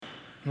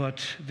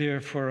What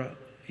therefore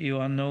you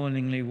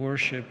unknowingly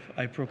worship,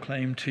 I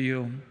proclaim to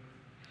you.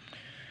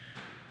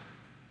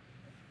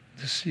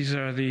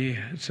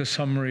 It's a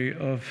summary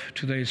of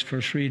today's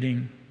first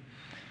reading.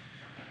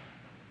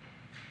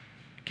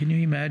 Can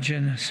you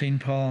imagine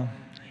St. Paul?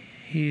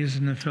 He is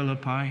in the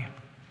Philippi,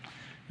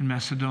 in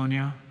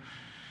Macedonia,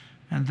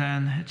 and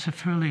then it's a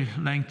fairly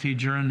lengthy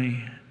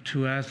journey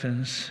to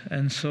Athens,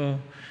 and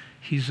so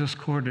he's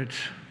escorted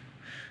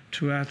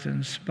to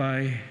Athens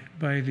by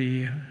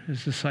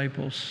his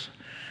disciples.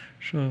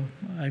 So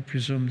I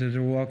presume that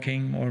they're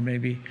walking or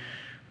maybe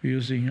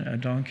using a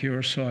donkey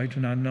or so, I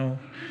do not know.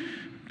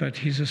 But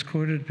he's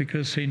escorted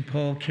because St.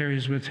 Paul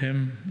carries with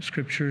him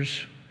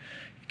scriptures.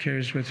 He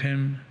carries with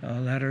him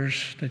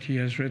letters that he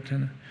has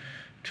written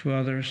to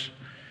others.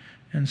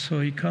 And so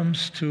he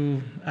comes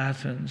to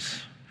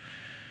Athens,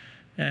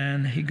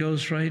 and he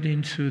goes right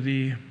into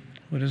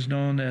what is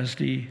known as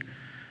the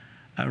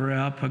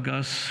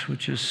Areopagus,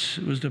 which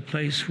was the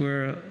place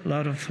where a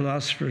lot of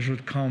philosophers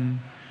would come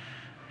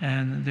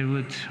and they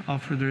would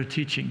offer their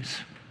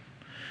teachings.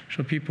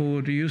 So people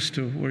were used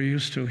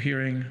to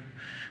hearing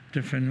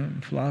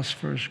different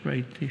philosophers,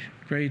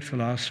 great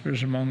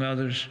philosophers among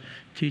others,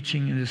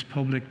 teaching in this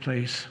public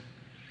place.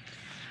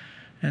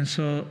 And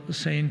so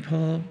St.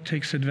 Paul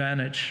takes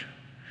advantage.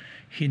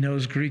 He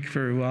knows Greek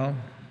very well.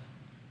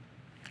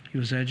 He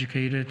was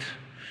educated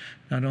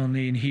not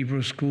only in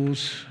Hebrew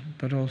schools,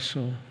 but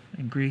also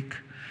in Greek.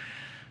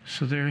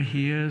 So there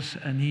he is,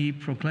 and he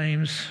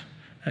proclaims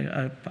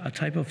a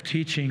type of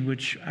teaching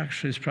which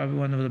actually is probably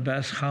one of the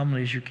best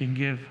homilies you can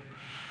give.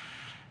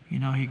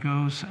 He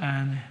goes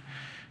and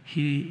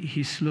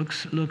he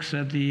looks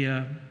at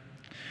the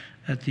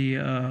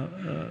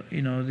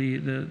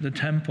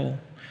temple,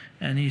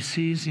 and he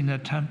sees in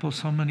that temple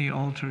so many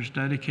altars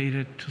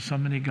dedicated to so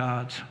many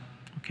gods.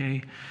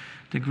 Okay,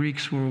 the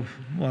Greeks were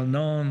well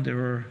known; they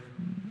were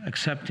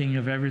accepting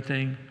of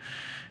everything,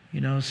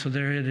 So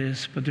there it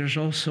is. But there's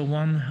also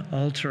one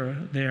altar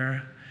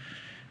there,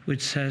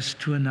 which says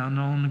 "to an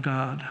unknown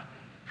God,"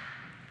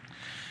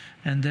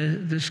 and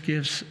this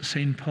gives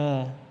St.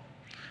 Paul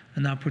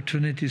an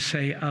opportunity to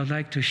say, I'd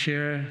like to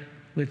share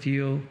with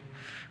you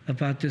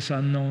about this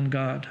unknown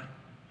God.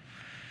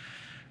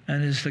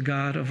 And it's the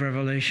God of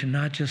Revelation,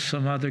 not just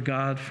some other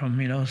God from,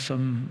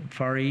 some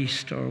Far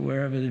East or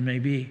wherever it may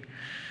be.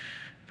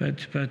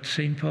 But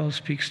St. Paul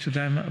speaks to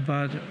them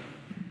about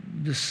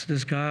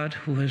this God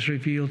who has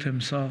revealed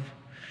himself.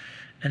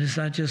 And it's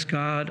not just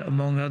God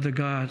among other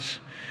gods,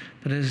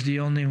 but it's the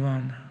only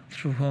one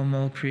through whom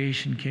all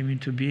creation came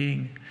into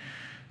being,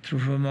 through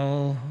whom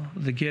all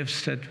the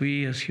gifts that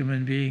we as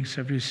human beings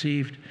have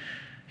received.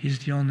 He's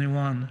the only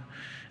one.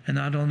 And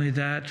not only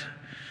that,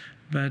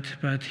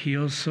 but he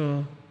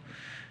also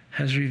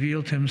has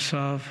revealed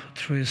himself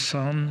through his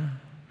Son,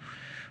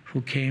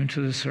 who came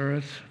to this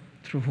earth,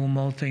 through whom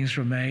all things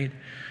were made.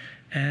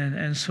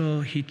 And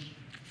so he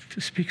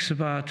speaks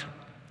about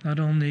not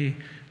only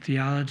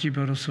theology,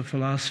 but also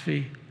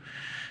philosophy.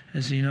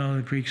 As you know,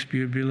 the Greeks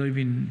believe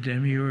in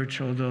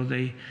demiurge, although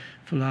Greek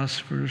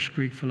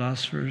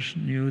philosophers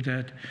knew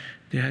that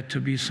there had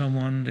to be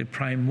someone, the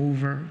prime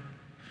mover.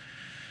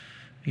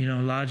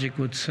 Logic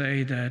would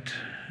say that,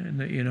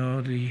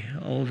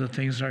 all the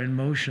things are in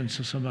motion,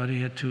 so somebody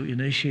had to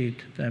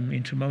initiate them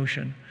into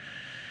motion.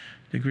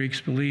 The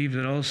Greeks believed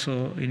that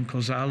also in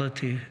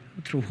causality,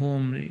 through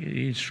whom,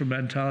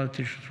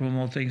 instrumentality, through whom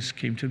all things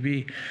came to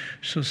be.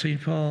 So St.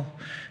 Paul,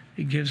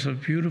 he gives a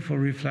beautiful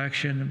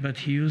reflection, but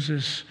he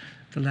uses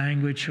the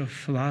language of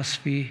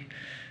philosophy,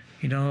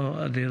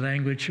 the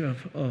language of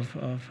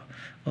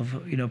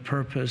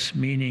purpose,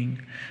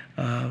 meaning,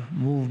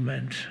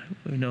 movement,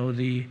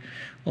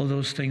 all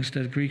those things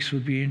that Greeks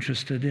would be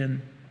interested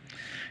in.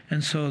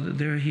 And so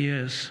there he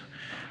is,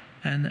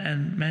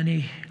 and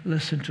many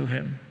listen to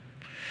him.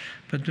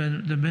 But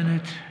then the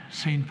minute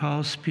St.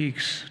 Paul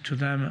speaks to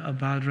them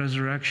about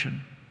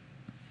resurrection,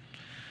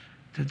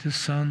 that the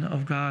Son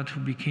of God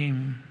who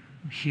became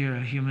here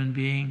a human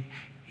being,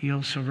 he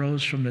also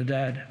rose from the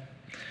dead.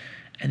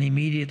 And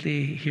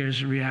immediately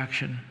here's a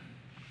reaction.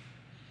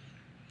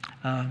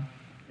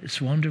 It's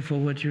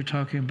wonderful what you're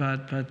talking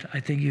about, but I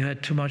think you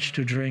had too much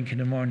to drink in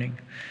the morning.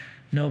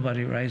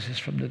 Nobody rises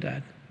from the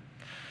dead.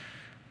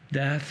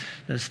 Death,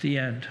 that's the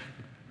end.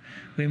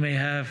 We may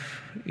have,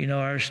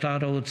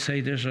 Aristotle would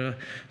say there's a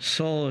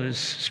soul is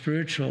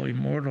spiritual,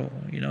 immortal,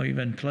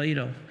 even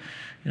Plato,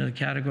 the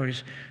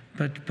categories.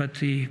 But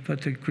the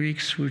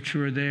Greeks which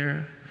were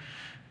there,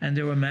 and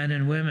there were men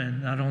and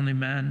women, not only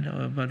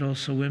men, but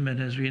also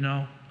women, as we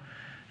know.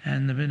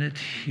 And the minute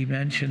he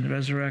mentioned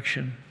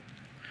resurrection,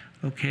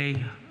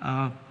 okay,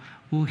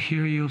 we'll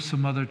hear you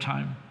some other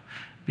time.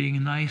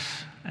 Being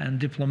nice and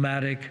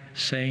diplomatic,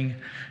 saying,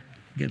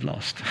 get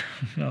lost.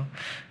 No,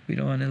 we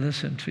don't want to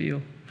listen to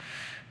you.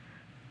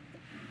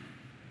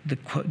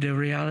 The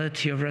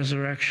reality of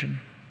resurrection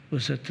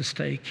was at the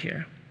stake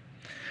here.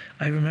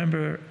 I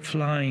remember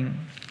flying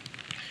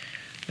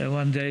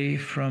one day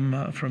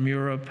from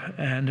Europe,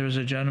 and there was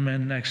a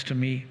gentleman next to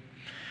me,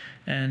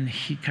 And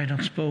he kind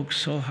of spoke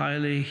so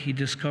highly. He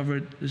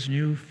discovered this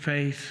new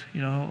faith,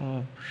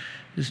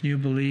 this new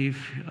belief,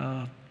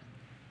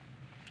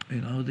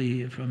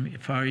 from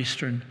Far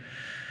Eastern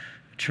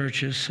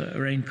churches,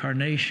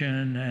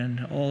 reincarnation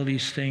and all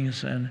these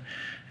things. And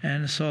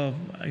so,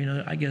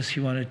 I guess he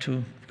wanted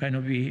to kind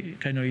of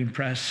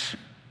impress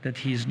that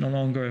he's no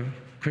longer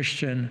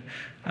Christian.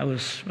 I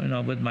was,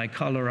 with my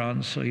collar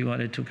on, so he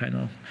wanted to kind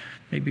of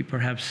maybe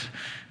perhaps,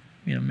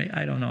 I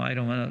don't know. I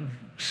don't want to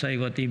say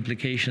what the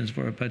implications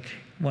were, but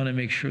want to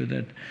make sure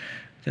that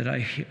I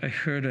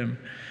heard him.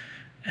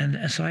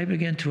 And so I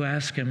began to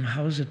ask him,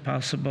 how is it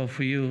possible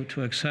for you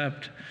to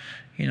accept,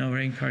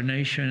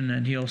 reincarnation?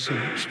 And he also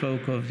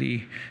spoke of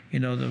the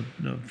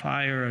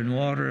fire and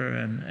water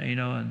and,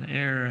 and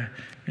air,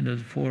 the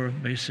four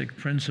basic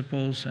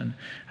principles. And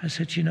I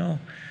said,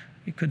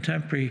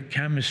 contemporary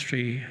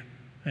chemistry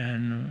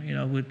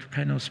and, would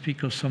kind of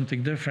speak of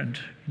something different,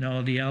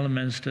 the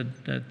elements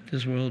that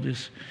this world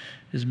is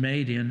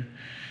made in.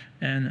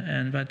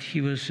 But he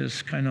was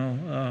just kind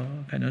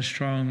of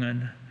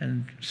strong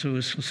and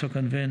so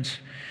convinced.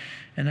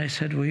 And I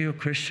said, were you a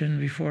Christian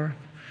before?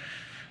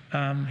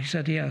 He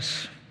said,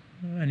 yes.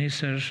 And he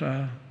says,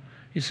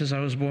 I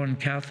was born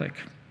Catholic.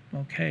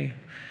 Okay.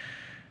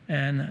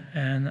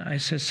 And I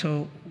said,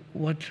 so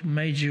what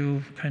made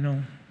you kind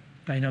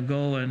of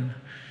go and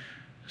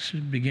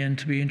begin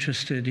to be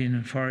interested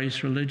in Far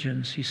East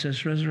religions? He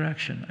says,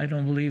 resurrection. I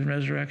don't believe in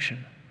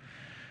resurrection.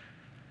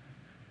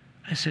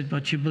 I said,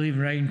 but you believe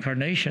in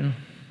reincarnation.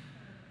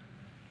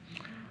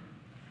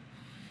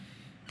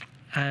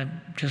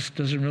 Just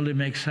doesn't really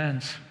make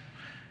sense.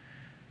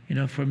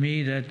 For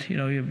me, that,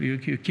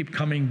 you keep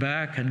coming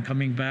back and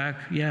coming back.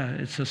 Yeah,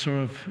 it's a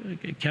sort of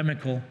a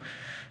chemical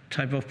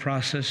type of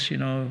process.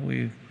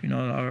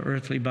 Our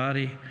earthly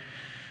body,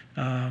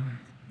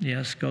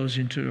 yes, goes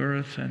into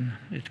earth and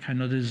it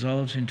kind of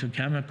dissolves into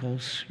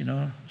chemicals,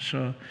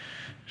 so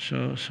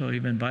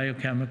even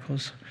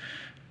biochemicals.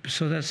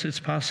 So it's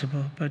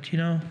possible, but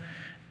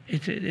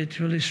it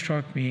really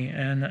struck me,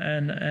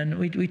 and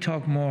we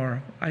talked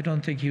more. I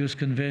don't think he was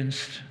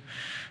convinced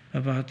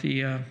about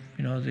the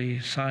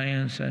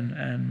science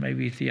and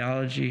maybe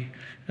theology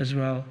as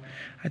well.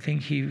 I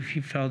think he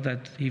felt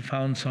that he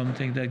found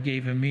something that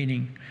gave him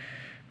meaning,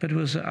 but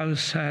I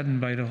was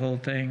saddened by the whole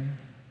thing,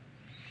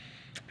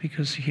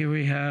 because here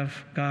we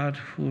have God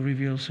who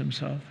reveals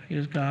himself. He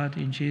is God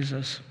in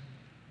Jesus,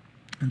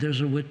 and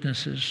there's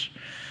witnesses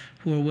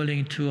who are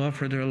willing to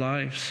offer their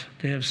lives.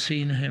 They have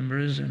seen him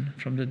risen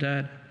from the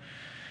dead.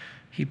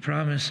 He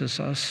promises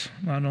us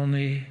not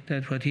only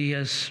that what he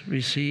has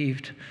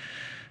received,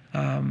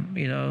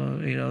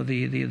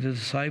 the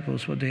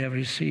disciples, what they have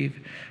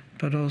received,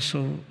 but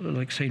also,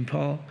 like St.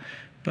 Paul,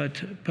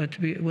 but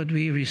what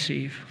we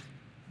receive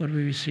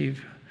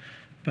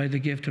by the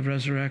gift of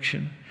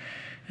resurrection.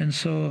 And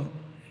so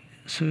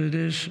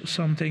there's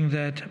something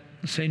that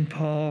St.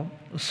 Paul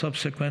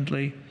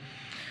subsequently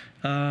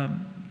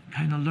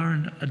kind of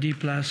learned a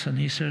deep lesson.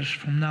 He says,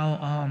 from now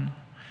on,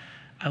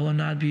 I will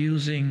not be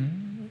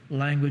using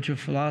language of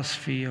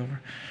philosophy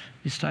or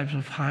these types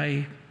of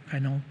high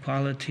kind of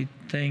quality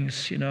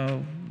things,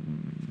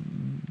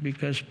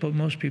 because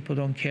most people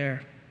don't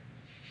care.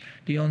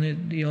 The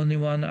only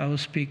one I will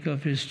speak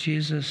of is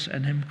Jesus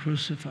and him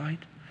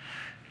crucified.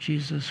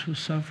 Jesus who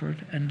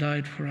suffered and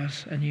died for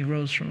us, and he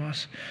rose from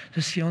us.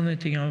 That's the only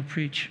thing I will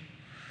preach.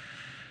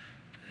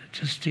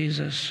 Just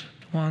Jesus,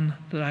 the one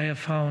that I have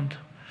found.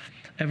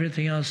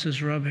 Everything else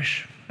is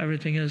rubbish.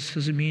 Everything else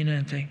doesn't mean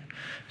anything.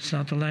 It's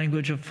not the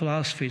language of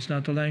philosophy. It's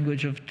not the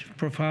language of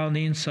profound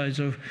insights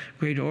of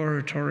great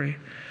oratory.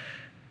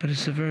 But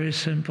it's a very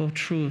simple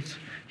truth.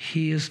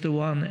 He is the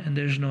one, and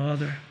there's no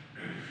other.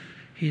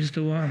 He's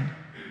the one.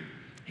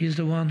 He's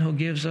the one who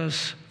gives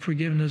us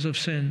forgiveness of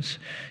sins.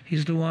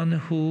 He's the one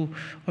who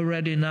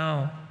already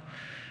now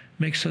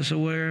makes us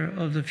aware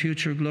of the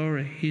future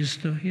glory.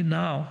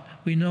 Now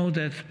we know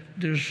that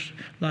there's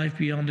life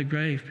beyond the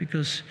grave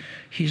because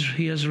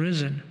he has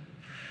risen.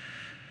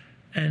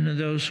 And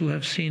those who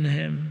have seen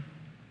him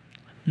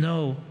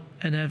know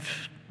and have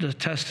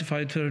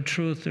testified to the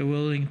truth. They're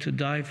willing to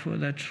die for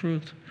that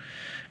truth.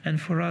 And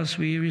for us,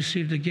 we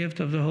receive the gift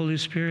of the Holy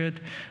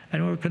Spirit,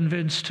 and we're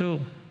convinced too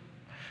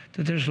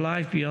that there's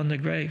life beyond the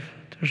grave.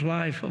 There's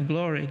life of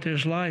glory.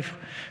 There's life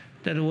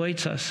that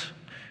awaits us.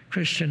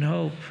 Christian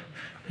hope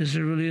is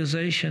the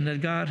realization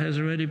that God has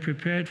already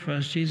prepared for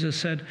us. Jesus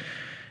said,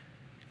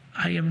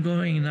 I am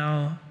going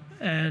now,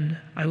 and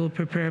I will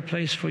prepare a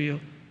place for you.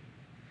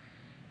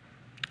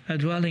 A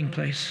dwelling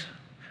place,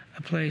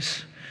 a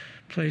place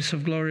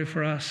of glory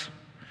for us.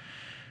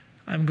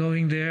 I'm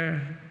going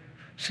there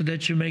so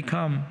that you may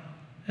come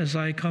as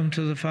I come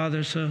to the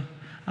Father. So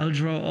I'll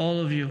draw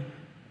all of you.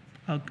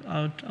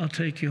 I'll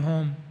take you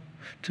home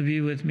to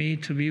be with me,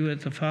 to be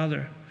with the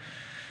Father.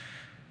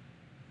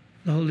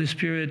 The Holy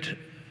Spirit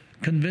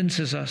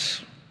convinces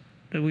us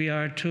that we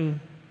are to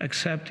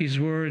accept these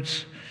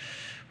words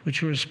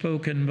which were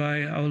spoken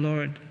by our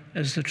Lord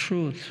as the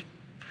truth.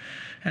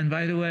 And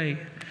by the way,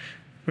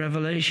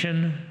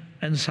 revelation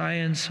and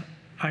science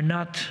are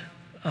not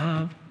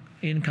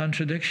in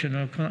contradiction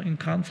or in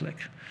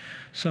conflict.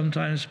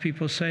 Sometimes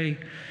people say,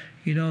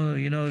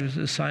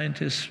 the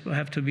scientists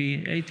have to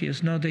be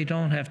atheists. No, they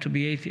don't have to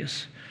be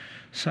atheists.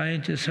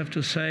 Scientists have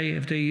to say,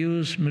 if they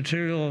use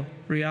material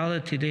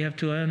reality, they have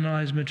to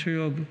analyze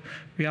material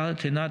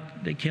reality.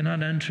 They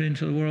cannot enter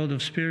into the world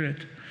of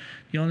spirit.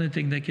 The only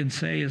thing they can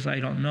say is, I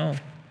don't know.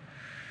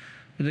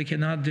 But they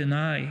cannot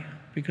deny,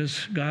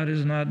 because God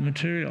is not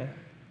material.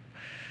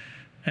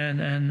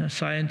 And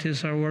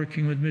scientists are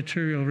working with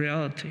material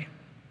reality,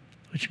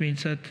 which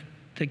means that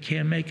they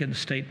can't make a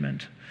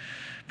statement.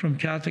 From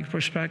Catholic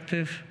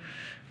perspective,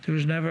 there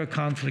was never a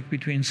conflict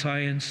between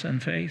science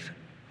and faith.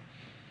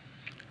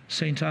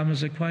 St.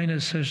 Thomas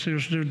Aquinas says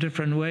there are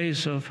different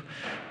ways of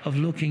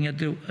looking at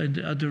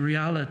the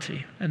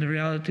reality. And the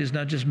reality is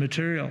not just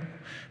material,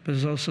 but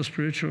it's also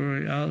spiritual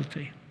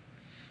reality.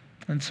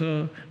 And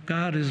so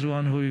God is the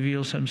one who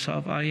reveals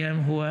himself. I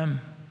am who am.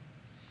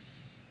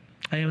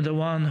 I am the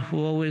one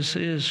who always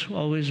is,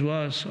 always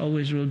was,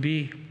 always will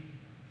be.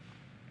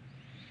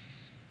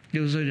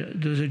 There was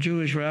a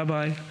Jewish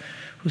rabbi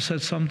who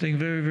said something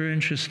very, very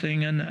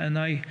interesting, and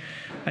I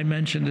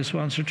mentioned this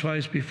once or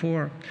twice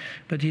before,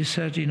 but he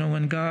said,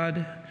 when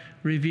God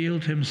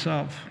revealed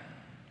himself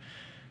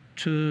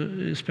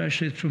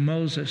especially through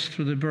Moses,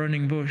 through the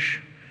burning bush,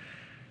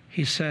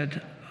 he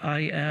said, I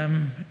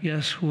am,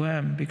 yes, who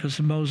am, because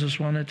Moses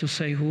wanted to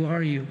say, who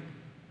are you?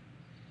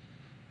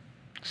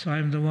 So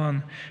I'm the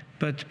one.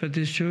 But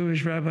this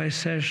Jewish rabbi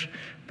says,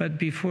 but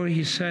before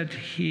he said,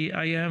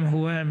 I am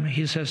who am,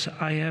 he says,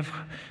 I have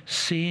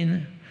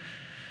seen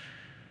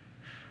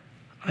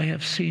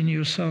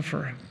you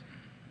suffer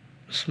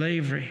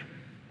slavery.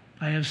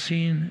 I have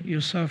seen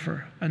you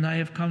suffer, and I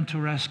have come to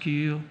rescue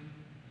you.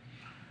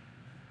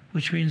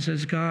 Which means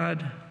it's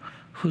God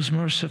who's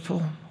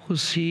merciful, who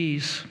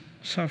sees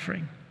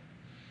suffering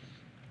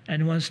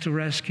and wants to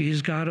rescue.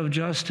 He's God of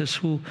justice,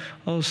 who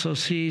also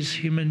sees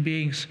human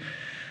beings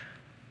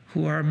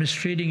who are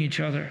mistreating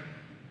each other,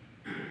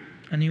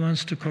 and he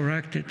wants to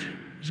correct it.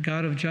 He's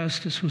God of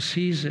justice who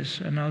sees this,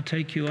 and I'll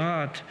take you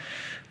out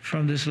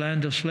from this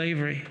land of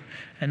slavery,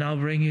 and I'll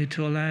bring you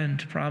to a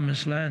land,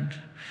 promised land,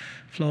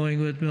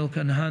 flowing with milk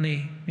and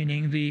honey,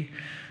 meaning the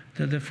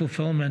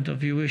fulfillment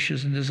of your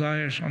wishes and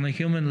desires on a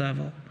human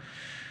level.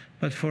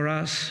 But for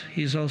us,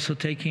 he's also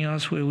taking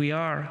us where we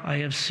are. I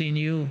have seen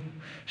you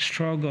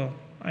struggle.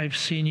 I've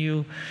seen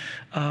you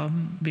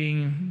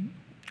being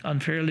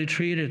unfairly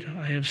treated.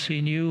 I have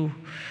seen you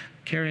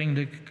carrying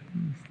the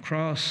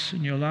cross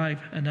in your life,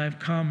 and I've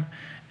come,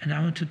 and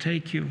I want to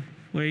take you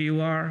where you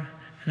are,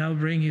 and I'll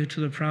bring you to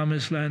the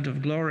promised land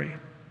of glory.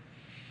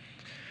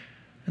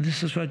 And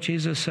this is what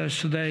Jesus says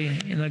today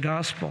in the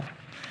gospel.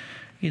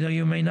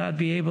 You may not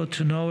be able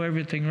to know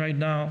everything right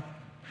now,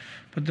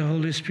 but the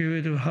Holy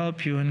Spirit will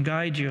help you and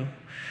guide you,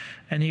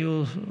 and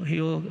He'll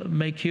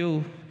make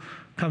you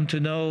come to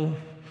know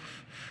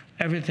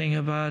everything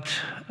about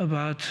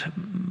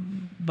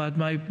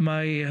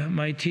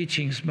my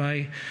teachings,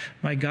 my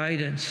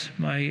guidance,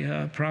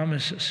 my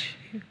promises.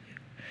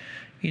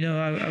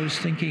 I was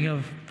thinking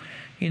of,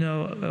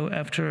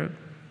 after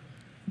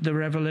the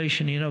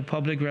revelation,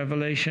 public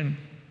revelation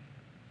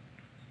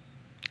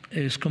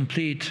is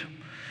complete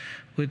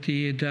with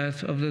the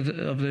death of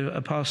the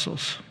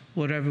apostles.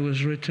 Whatever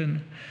was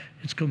written,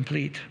 it's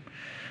complete.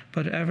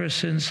 But ever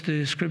since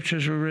the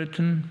scriptures were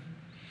written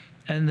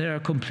and they are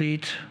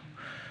complete,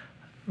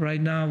 right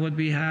now what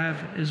we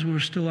have is we're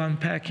still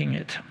unpacking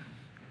it.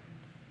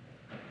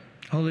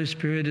 Holy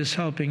Spirit is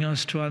helping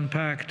us to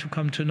unpack, to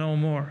come to know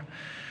more.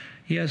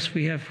 Yes,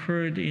 we have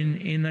heard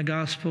in the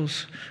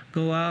Gospels,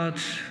 go out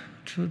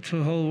to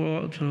the whole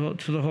world,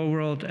 to the whole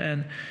world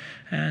and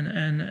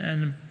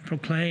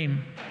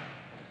proclaim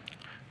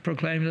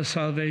the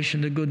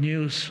salvation, the good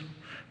news.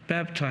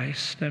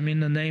 Baptize them in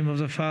the name of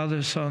the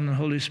Father, Son, and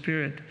Holy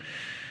Spirit.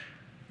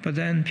 But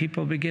then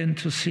people begin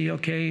to see,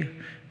 okay,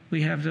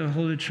 we have the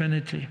Holy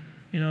Trinity.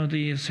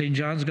 The St.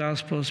 John's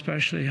Gospel,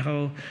 especially,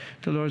 how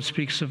the Lord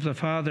speaks of the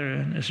Father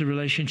and his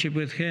relationship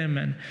with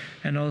him,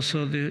 and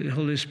also the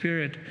Holy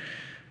Spirit.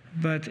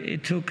 But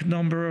it took a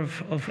number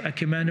of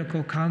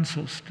ecumenical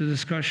councils, the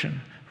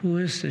discussion. Who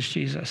is this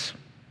Jesus?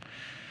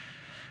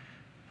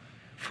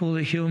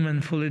 Fully human,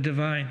 fully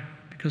divine.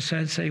 Because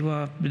I'd say,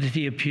 well, did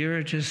he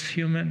appear just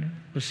human?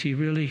 Was he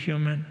really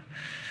human?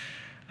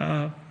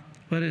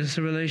 What is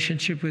the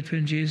relationship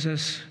between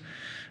Jesus,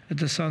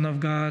 the Son of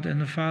God, and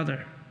the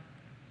Father?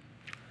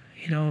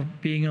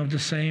 Being of the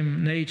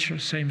same nature,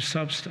 same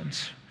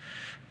substance.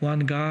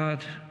 One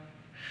God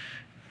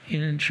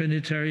in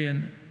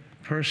Trinitarian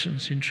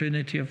persons, in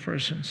Trinity of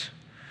persons.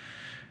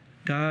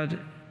 God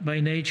by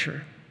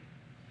nature,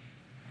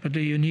 but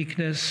the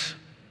uniqueness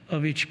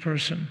of each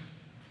person.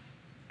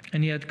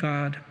 And yet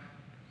God.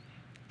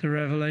 The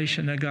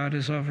revelation that God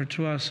has offered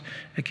to us,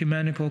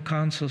 ecumenical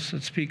councils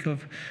that speak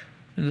of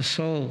the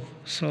soul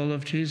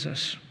of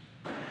Jesus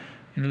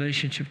in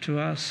relationship to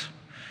us.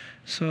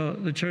 So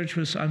the church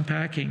was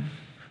unpacking.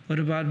 What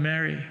about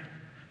Mary?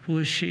 Who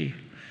is she?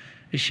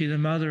 Is she the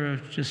mother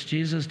of just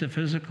Jesus, the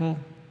physical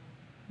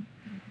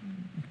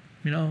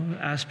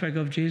aspect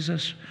of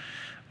Jesus?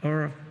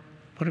 Or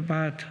what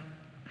about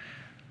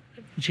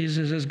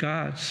Jesus is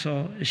God,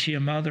 so is she a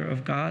mother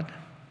of God?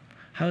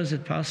 How is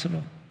it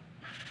possible?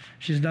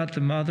 She's not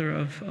the mother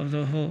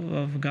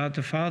of God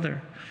the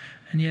Father,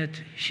 and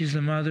yet she's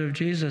the mother of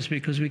Jesus,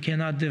 because we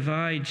cannot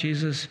divide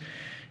Jesus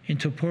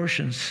into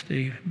portions,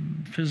 the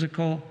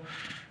physical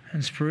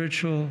and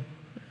spiritual.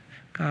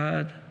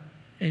 God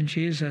in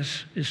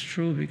Jesus is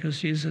true, because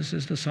Jesus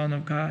is the Son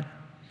of God.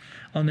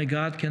 Only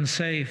God can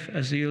save,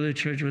 as the early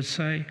church would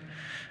say.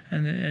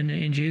 And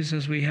in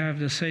Jesus we have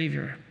the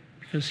Savior,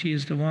 because he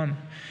is the one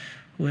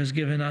who has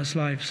given us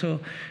life. So,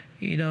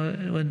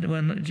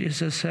 when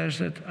Jesus says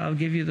that I'll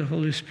give you the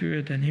Holy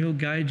Spirit and he'll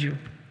guide you,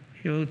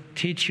 he'll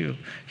teach you,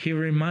 he'll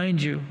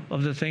remind you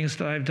of the things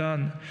that I've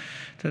done,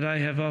 that I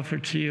have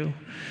offered to you,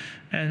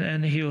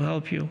 and he'll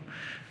help you.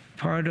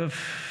 Part of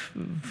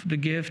the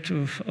gift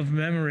of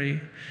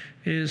memory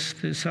is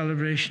the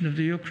celebration of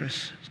the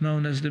Eucharist. It's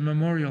known as the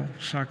memorial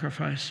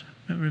sacrifice,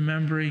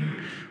 remembering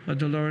what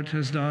the Lord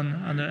has done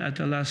at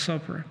the Last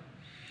Supper.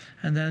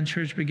 And then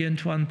church begin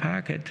to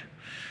unpack it.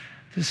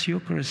 This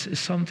Eucharist is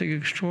something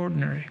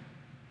extraordinary.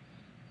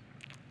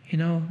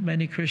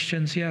 Many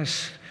Christians,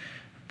 yes,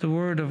 the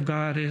Word of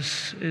God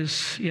is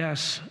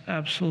yes,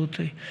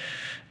 absolutely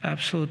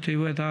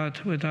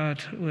without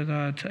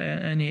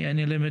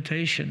any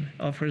limitation,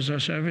 offers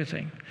us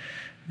everything,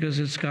 because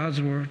it's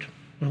God's Word,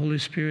 the Holy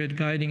Spirit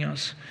guiding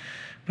us,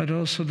 but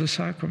also the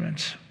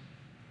sacraments.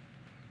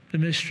 The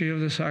mystery of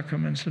the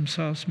sacraments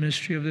themselves,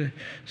 mystery of the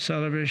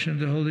celebration of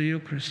the Holy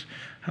Eucharist,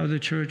 how the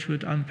church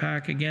would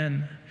unpack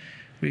again,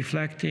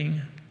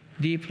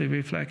 deeply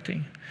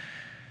reflecting.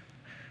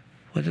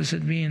 What does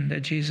it mean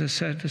that Jesus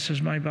said, this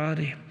is my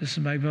body, this is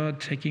my blood,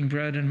 taking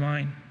bread and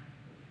wine?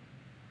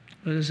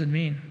 What does it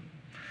mean?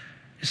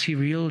 Is he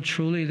real,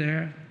 truly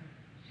there?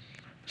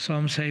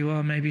 Some say,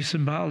 well, maybe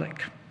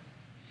symbolic.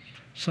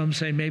 Some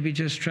say maybe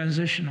just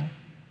transitional.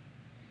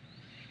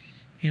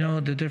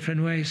 The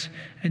different ways.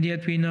 And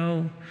yet we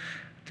know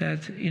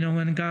that,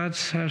 when God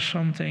says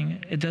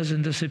something, it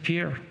doesn't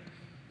disappear.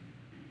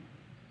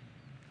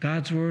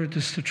 God's word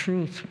is the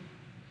truth.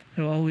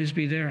 It will always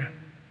be there.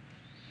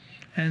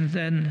 And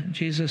then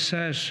Jesus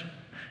says,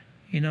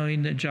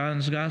 in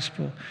John's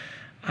Gospel,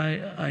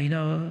 I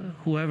know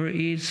whoever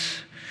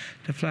eats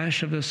the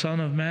flesh of the Son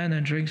of Man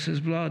and drinks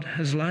his blood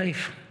has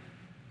life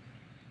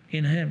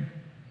in him.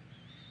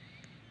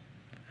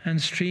 And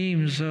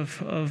streams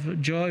of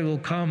joy will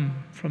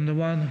come from the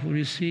one who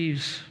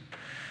receives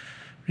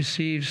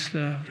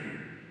the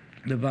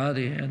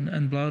body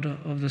and blood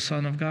of the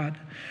Son of God.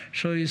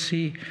 So you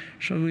see,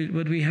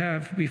 what we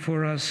have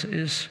before us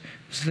is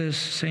this.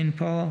 St.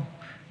 Paul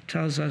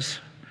tells us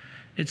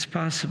it's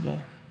possible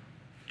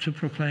to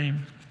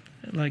proclaim,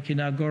 like in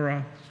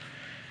Agora,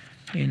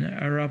 in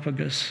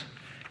Areopagus.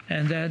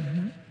 And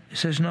then it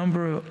says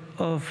number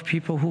of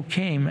people who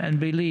came and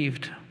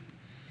believed.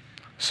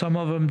 Some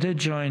of them did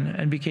join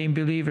and became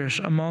believers.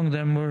 Among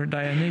them were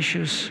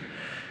Dionysius,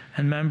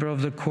 and member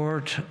of the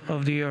court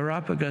of the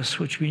Areopagus,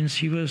 which means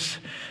he was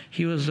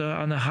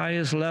on the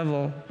highest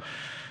level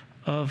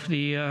of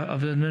the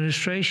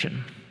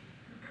administration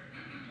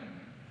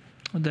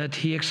that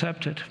he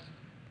accepted.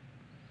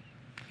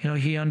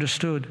 He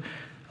understood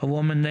a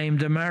woman named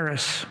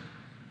Damaris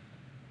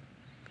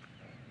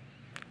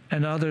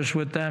and others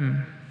with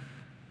them.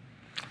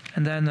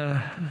 And then,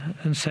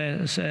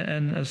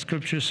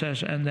 Scripture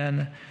says, and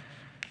then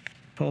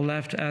Paul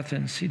left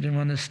Athens. He didn't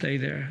want to stay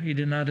there. He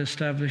did not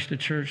establish the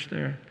church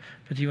there,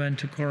 but he went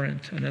to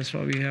Corinth. And that's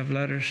why we have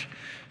letters,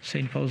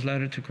 St. Paul's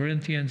letter to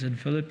Corinthians and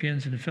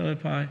Philippians and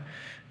Philippi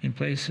in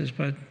places,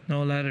 but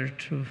no letter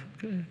to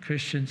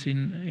Christians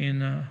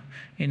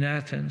in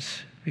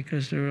Athens,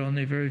 because there were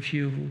only very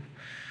few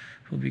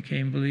who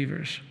became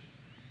believers.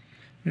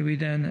 Maybe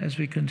then, as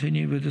we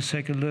continue with the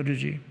second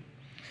liturgy,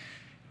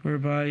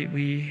 whereby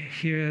we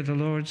hear the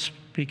Lord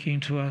speaking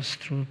to us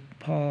through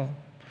Paul.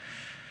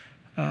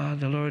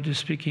 The Lord is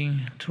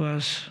speaking to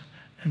us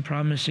and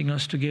promising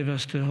us to give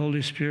us the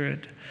Holy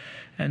Spirit.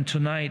 And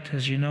tonight,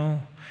 as you know,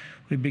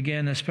 we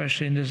begin,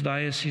 especially in this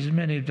diocese,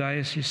 many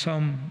dioceses,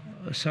 some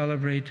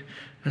celebrate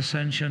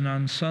Ascension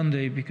on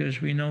Sunday,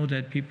 because we know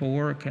that people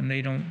work and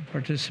they don't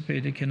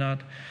participate. They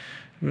cannot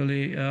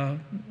really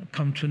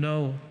come to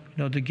know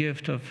the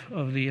gift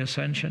of the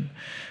Ascension.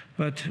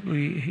 But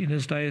in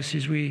this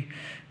diocese, we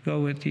go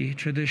with the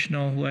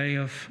traditional way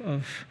of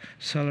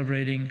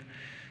celebrating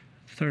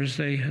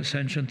Thursday,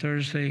 Ascension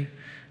Thursday.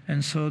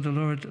 And so the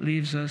Lord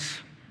leaves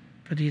us,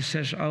 but he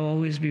says, I'll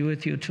always be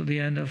with you till the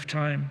end of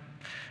time.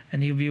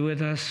 And he'll be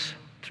with us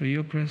through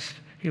Eucharist.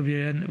 He'll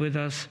be with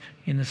us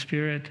in the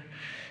Spirit.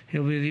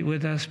 He'll be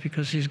with us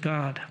because he's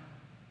God.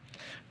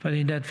 But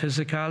in that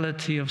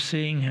physicality of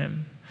seeing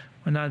him,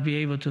 we'll not be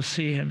able to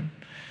see him.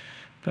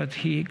 But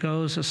he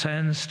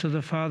ascends to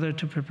the Father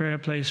to prepare a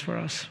place for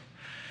us.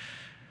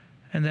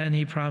 And then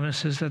he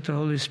promises that the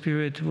Holy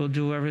Spirit will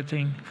do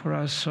everything for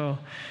us. So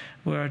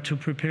we are to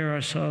prepare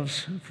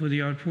ourselves for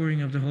the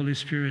outpouring of the Holy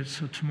Spirit.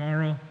 So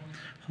tomorrow,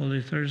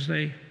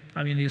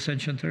 the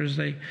Ascension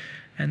Thursday,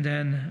 and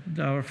then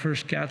our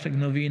first Catholic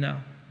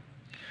novena.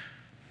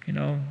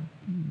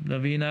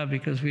 Novena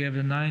because we have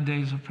the 9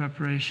 days of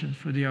preparation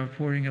for the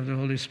outpouring of the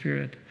Holy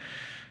Spirit.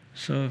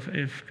 So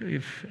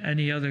if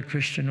any other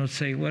Christian would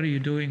say, what are you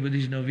doing with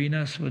these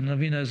novenas? Well,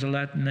 novena is a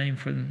Latin name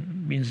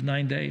means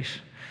 9 days.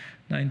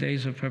 9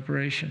 days of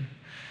preparation.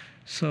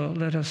 So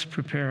let us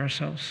prepare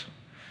ourselves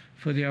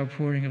for the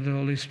outpouring of the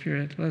Holy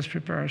Spirit. Let's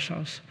prepare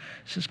ourselves.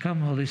 It says, come,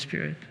 Holy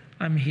Spirit,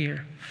 I'm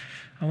here.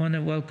 I want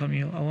to welcome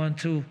you. I want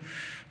to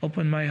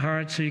open my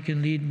heart so you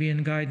can lead me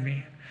and guide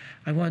me.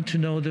 I want to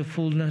know the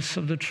fullness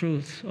of the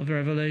truth, of the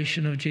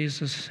revelation of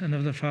Jesus and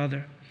of the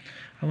Father.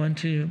 I want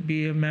to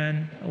be a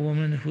man, a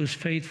woman who is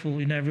faithful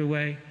in every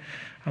way.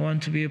 I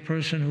want to be a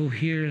person who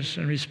hears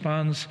and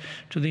responds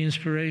to the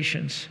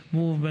inspirations,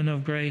 movement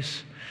of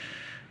grace,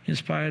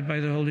 inspired by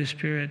the Holy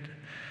Spirit.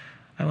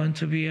 I want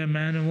to be a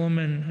man, a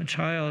woman, a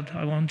child.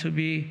 I want to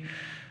be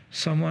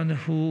someone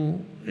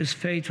who is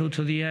faithful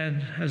to the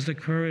end, has the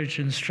courage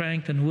and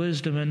strength and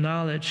wisdom and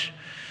knowledge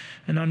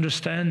and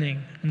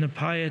understanding and the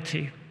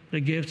piety, the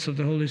gifts of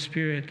the Holy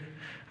Spirit.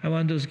 I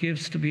want those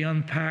gifts to be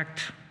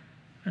unpacked,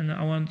 and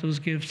I want those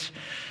gifts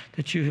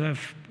that you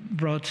have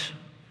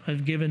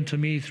given to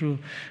me through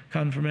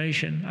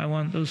confirmation. I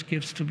want those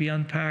gifts to be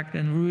unpacked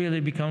and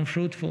really become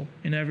fruitful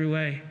in every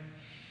way,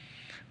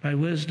 by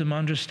wisdom,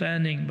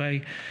 understanding,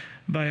 by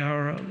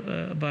our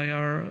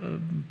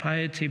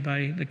piety,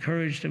 by the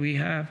courage that we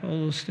have, all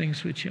those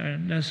things which are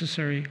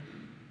necessary.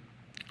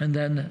 And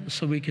then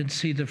so we can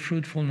see the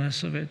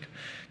fruitfulness of it.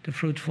 The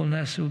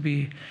fruitfulness will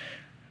be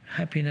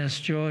happiness,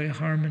 joy,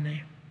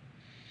 harmony.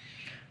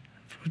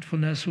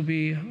 Fruitfulness will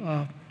be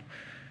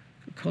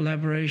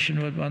collaboration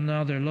with one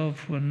another, love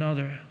for one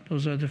another.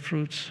 Those are the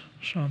fruits.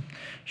 So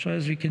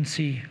as we can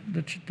see,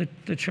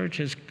 the church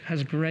has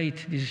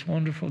these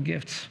wonderful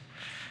gifts,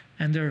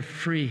 and they're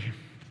free.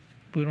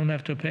 We don't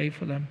have to pay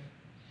for them.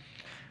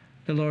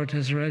 The Lord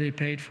has already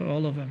paid for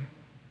all of them.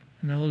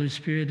 And the Holy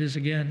Spirit is,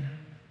 again,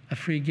 a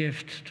free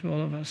gift to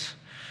all of us.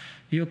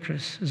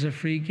 Eucharist is a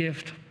free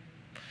gift.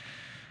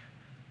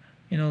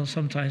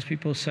 Sometimes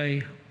people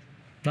say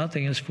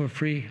nothing is for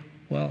free.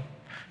 Well,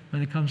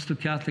 when it comes to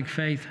Catholic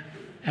faith,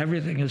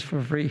 everything is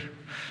for free.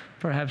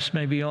 Perhaps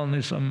maybe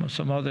only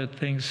some other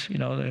things,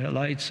 the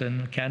lights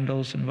and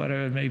candles and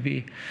whatever it may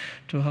be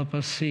to help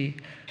us see.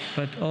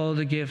 But all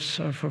the gifts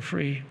are for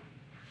free,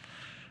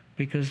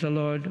 because the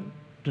Lord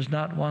does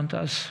not want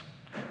us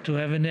to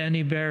have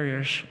any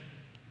barriers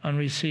on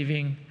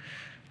receiving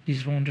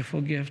these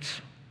wonderful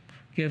gifts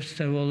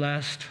that will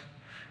last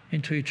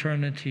into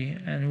eternity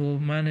and will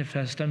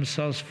manifest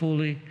themselves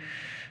fully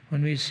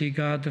when we see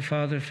God the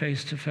Father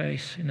face to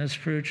face in a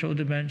spiritual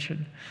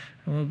dimension.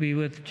 And we'll be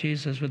with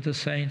Jesus, with the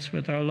saints,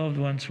 with our loved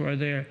ones who are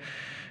there.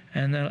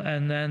 And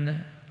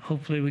then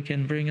hopefully we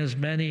can bring as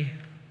many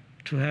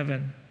to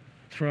heaven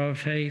through our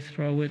faith,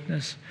 through our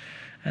witness.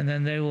 And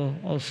then they will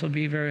also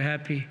be very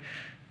happy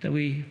that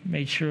we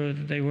made sure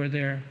that they were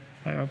there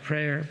by our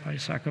prayer, by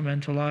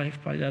sacramental life,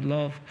 by that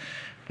love,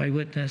 by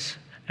witness,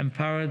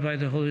 empowered by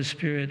the Holy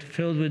Spirit,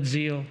 filled with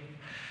zeal.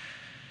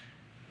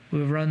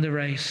 We'll run the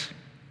race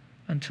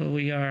until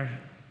we are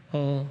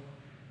all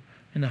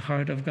in the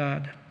heart of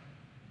God,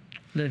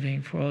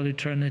 living for all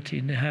eternity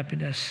in the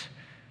happiness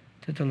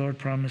that the Lord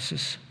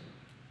promises.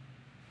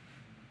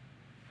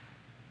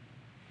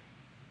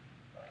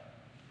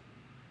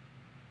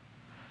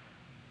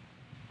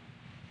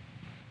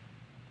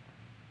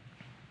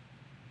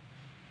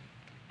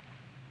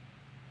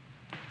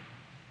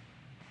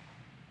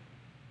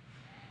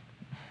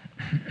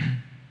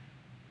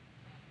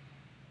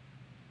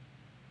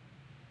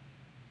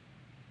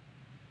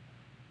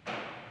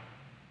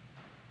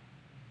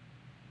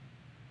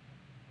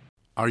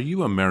 Are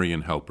you a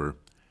Marian helper?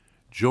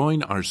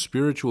 Join our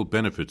Spiritual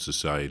Benefit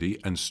Society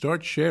and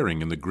start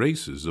sharing in the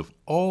graces of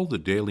all the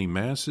daily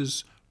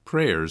masses,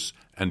 prayers,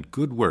 and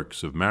good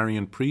works of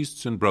Marian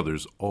priests and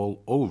brothers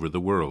all over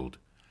the world.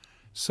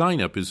 Sign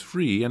up is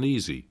free and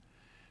easy.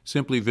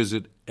 Simply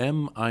visit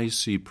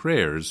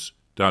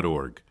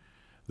micprayers.org.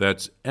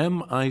 That's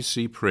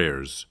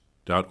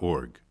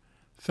micprayers.org.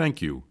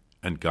 Thank you,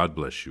 and God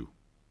bless you.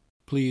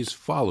 Please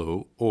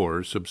follow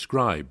or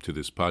subscribe to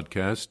this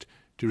podcast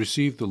to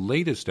receive the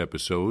latest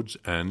episodes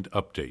and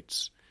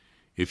updates.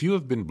 If you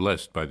have been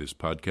blessed by this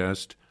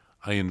podcast,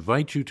 I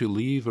invite you to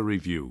leave a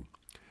review.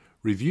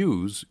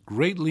 Reviews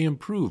greatly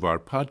improve our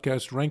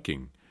podcast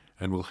ranking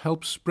and will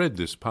help spread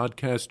this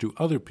podcast to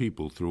other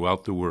people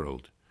throughout the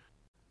world.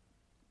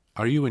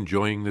 Are you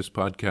enjoying this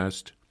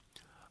podcast?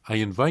 I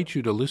invite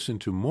you to listen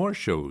to more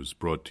shows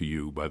brought to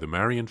you by the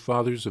Marian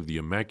Fathers of the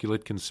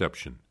Immaculate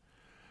Conception.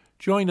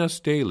 Join us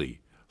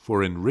daily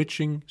for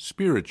enriching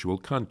spiritual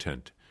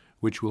content,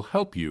 which will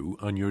help you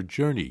on your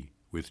journey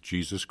with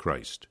Jesus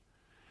Christ.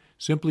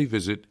 Simply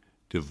visit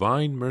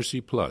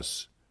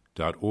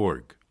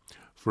DivineMercyPlus.org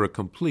for a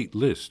complete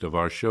list of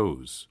our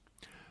shows.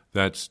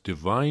 That's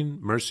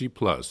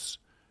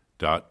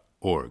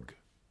DivineMercyPlus.org.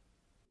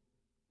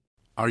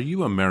 Are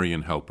you a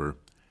Marian helper?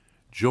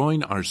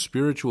 Join our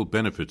Spiritual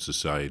Benefit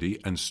Society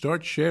and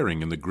start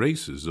sharing in the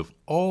graces of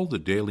all the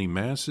daily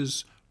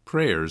masses,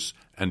 prayers,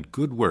 and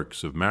good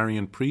works of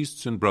Marian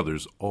priests and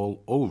brothers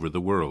all over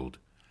the world.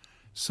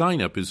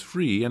 Sign up is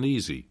free and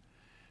easy.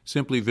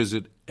 Simply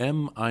visit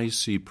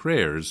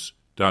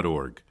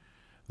micprayers.org.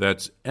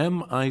 That's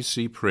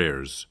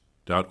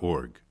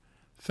micprayers.org.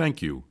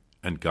 Thank you,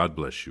 and God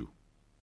bless you.